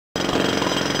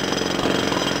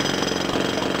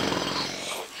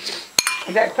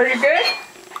Is that pretty good?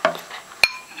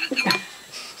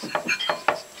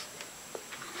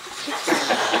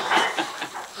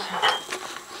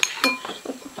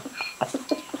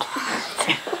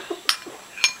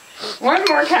 One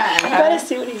more time, You huh? gotta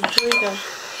see what he's doing though.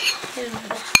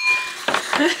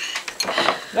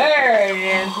 There it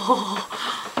is.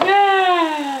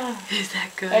 Yeah. Is that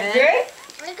good? That good?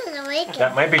 I'm gonna wake him.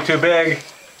 That might be too big.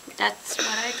 That's what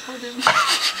I told him.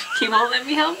 He won't let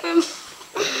me help him.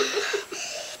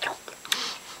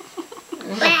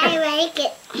 But I like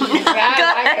it.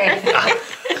 I like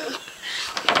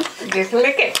it. Just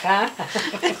lick it, huh?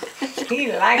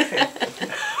 He likes it.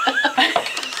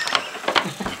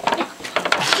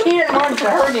 He didn't want to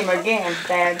hurt him again,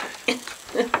 Dad.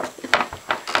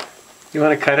 You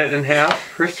want to cut it in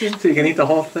half, Christian, so you can eat the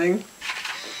whole thing?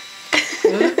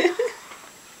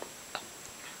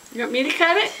 You want me to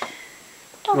cut it?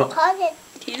 Don't Well- cut it.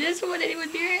 He doesn't want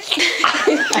anyone near it.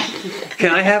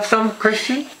 Can I have some,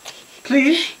 Christian?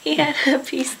 Please? He had a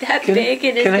piece that Can- big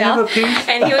in his can I have mouth. a piece?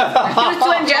 And he was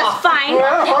doing just fine.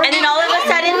 And then all of a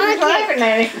sudden,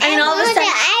 and all of a sudden,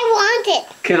 I want it.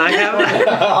 Can I have it?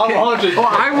 Oh,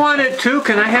 I want it too.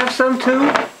 Can I have some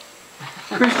too,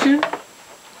 Christian?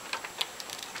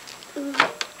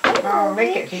 Oh,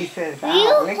 lick it, he says. You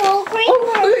Oh, lick it. hungry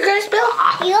we're gonna spill.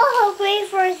 for you hungry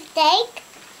for steak?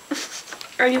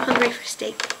 Are you hungry for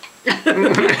steak?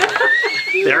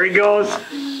 There he goes.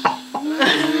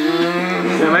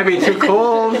 That might be too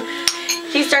cold.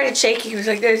 He started shaking. He was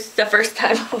like, "This is the first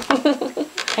time."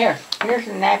 Here's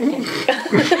a napkin.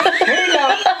 Here you go.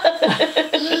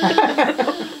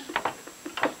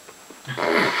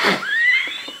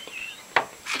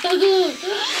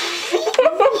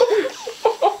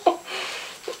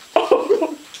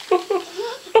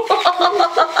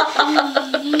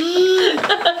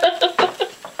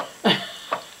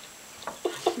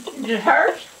 Does it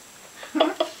hurt?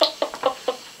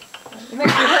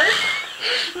 Makes you hurt?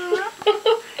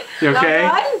 You okay?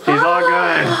 All right. He's all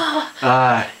good.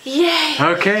 Yay!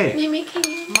 Okay. Mimi, can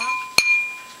you?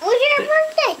 What's your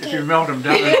birthday If you cake? melt them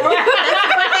down. That's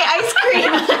birthday ice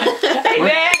cream. Hey,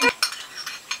 Dad.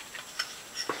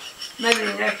 Maybe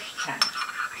next time.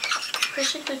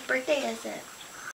 Christian, whose birthday is it?